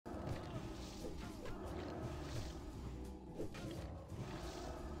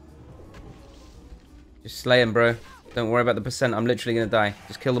Just slay him, bro. Don't worry about the percent. I'm literally gonna die.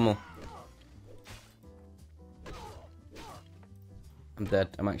 Just kill them all. I'm dead.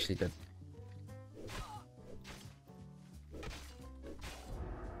 I'm actually dead.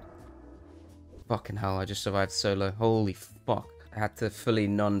 Fucking hell, I just survived solo. Holy fuck. I had to fully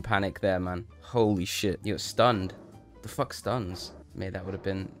non-panic there, man. Holy shit. You're stunned. The fuck stuns? Mate, that would have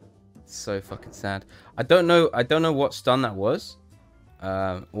been so fucking sad. I don't know what stun that was.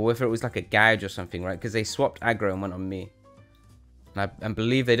 Or if it was like a gouge or something, right? Because they swapped aggro and went on me. And I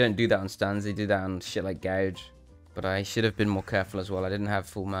believe they don't do that on stuns. They do that on shit like gouge. But I should have been more careful as well. I didn't have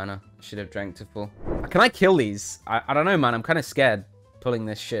full mana. I should have drank to full. Can I kill these? I don't know, man. I'm kind of scared pulling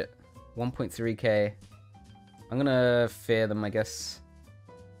this shit. 1.3k. I'm gonna fear them, I guess.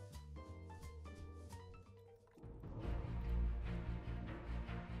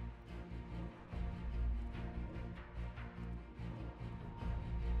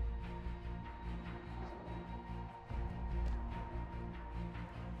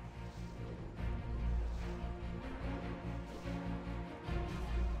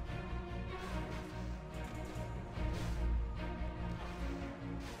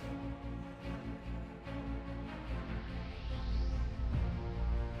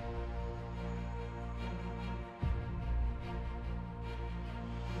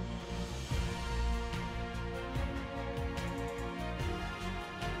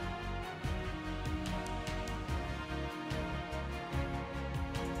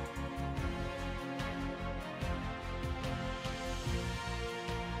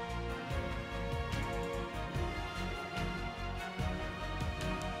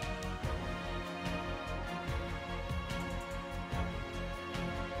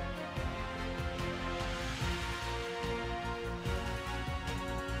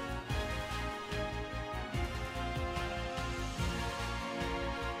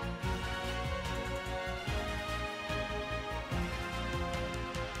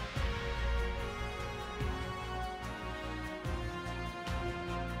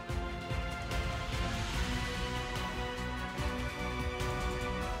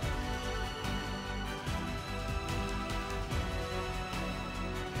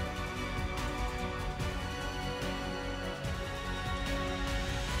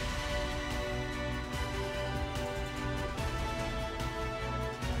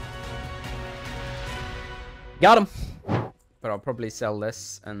 Got him. But I'll probably sell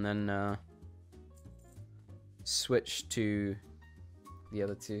this and then switch to the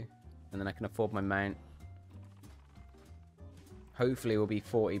other two. And then I can afford my mount. Hopefully we'll be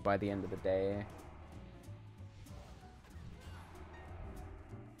 40 by the end of the day.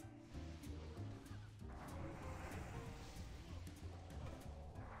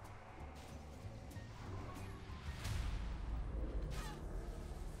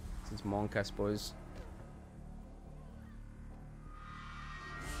 This is Monkas, boys.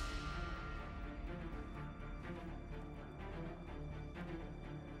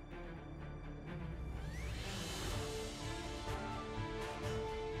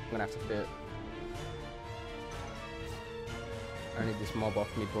 I'm gonna have to do it. I need this mob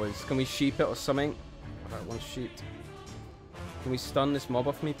off me, boys. Can we sheep it or something? Alright, one sheep. Can we stun this mob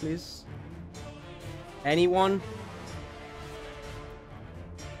off me, please? Anyone?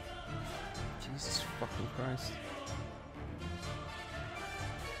 Jesus fucking Christ.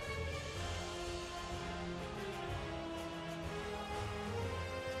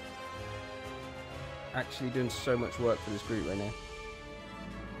 Actually doing so much work for this group right now.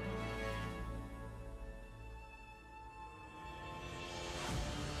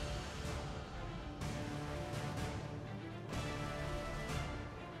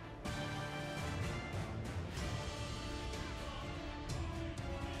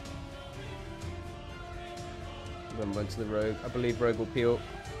 Run to the rogue. I believe rogue will peel.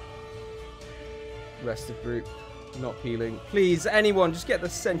 Rest of group not peeling. Please, anyone, just get the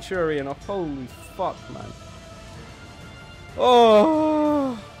centurion off. Holy fuck, man.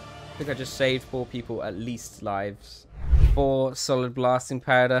 Oh, I think I just saved 4 people at least lives. 4 solid blasting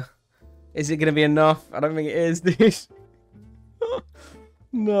powder. Is it gonna be enough? I don't think it is, dude.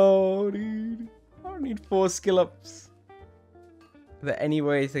 No, dude. I don't need 4 skill ups. Are there any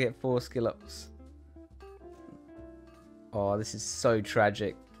ways to get 4 skill ups? Oh, this is so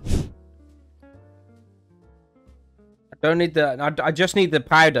tragic. I don't need the... I just need the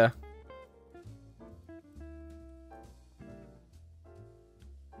powder.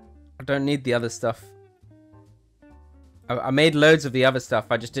 I don't need the other stuff. I made loads of the other stuff.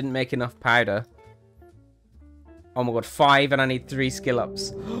 I just didn't make enough powder. Oh my god, 5 and I need 3 skill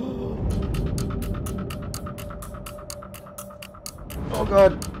ups. Oh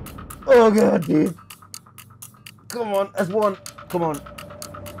god. Oh god, dude. Come on, that's one. Come on.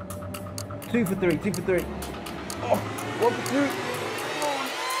 2 for 3, 2 for 3. Oh, 1 for 2.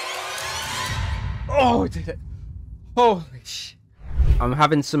 Oh, I did it. Holy shit. I'm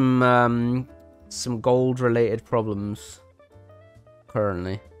having some gold-related problems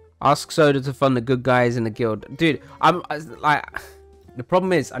currently. Ask Soda to fund the good guys in the guild. Dude, I'm like... The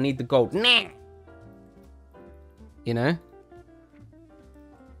problem is, I need the gold. Nah. You know?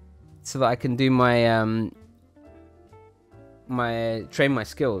 So that I can do my, train my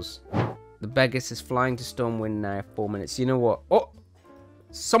skills. The Begus is flying to Stormwind now, 4 minutes. You know what? Oh!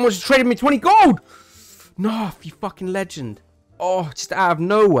 Someone just traded me 20 gold! Nah, you fucking legend. Oh, just out of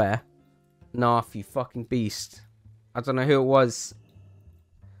nowhere. Nah, you fucking beast. I don't know who it was.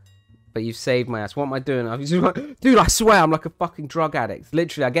 But you've saved my ass. What am I doing? Dude, I swear I'm like a fucking drug addict.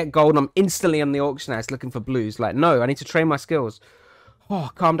 Literally, I get gold and I'm instantly on the auction house looking for blues. Like, no, I need to train my skills.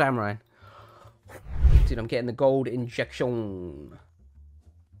 Oh, calm down, Ryan. Dude, I'm getting the gold injection.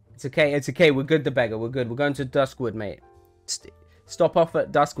 It's okay, it's okay. We're good, the beggar. We're good. We're going to Duskwood, mate. Stop off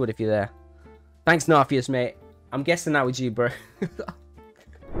at Duskwood if you're there. Thanks, Narfius, mate. I'm guessing that was you, bro.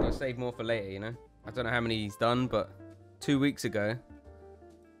 I'll save more for later, you know? I don't know how many he's done, but 2 weeks ago...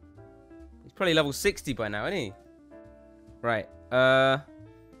 He's probably level 60 by now, isn't he? Right. Let's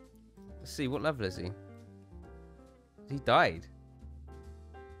see. What level is he? He died.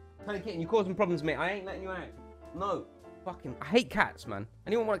 Tiny Kitten, you're causing problems, mate. I ain't letting you out. No. Fucking... I hate cats, man.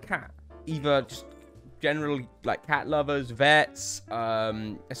 Anyone want a cat? Either just generally, like, cat lovers, vets,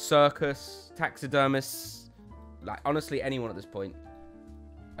 a circus, taxidermists. Like, honestly, anyone at this point.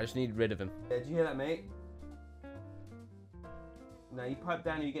 I just need rid of him. Yeah, did you hear that, mate? No, you pipe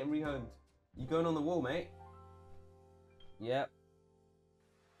down and you're getting rehomed. You going on the wall, mate? Yep.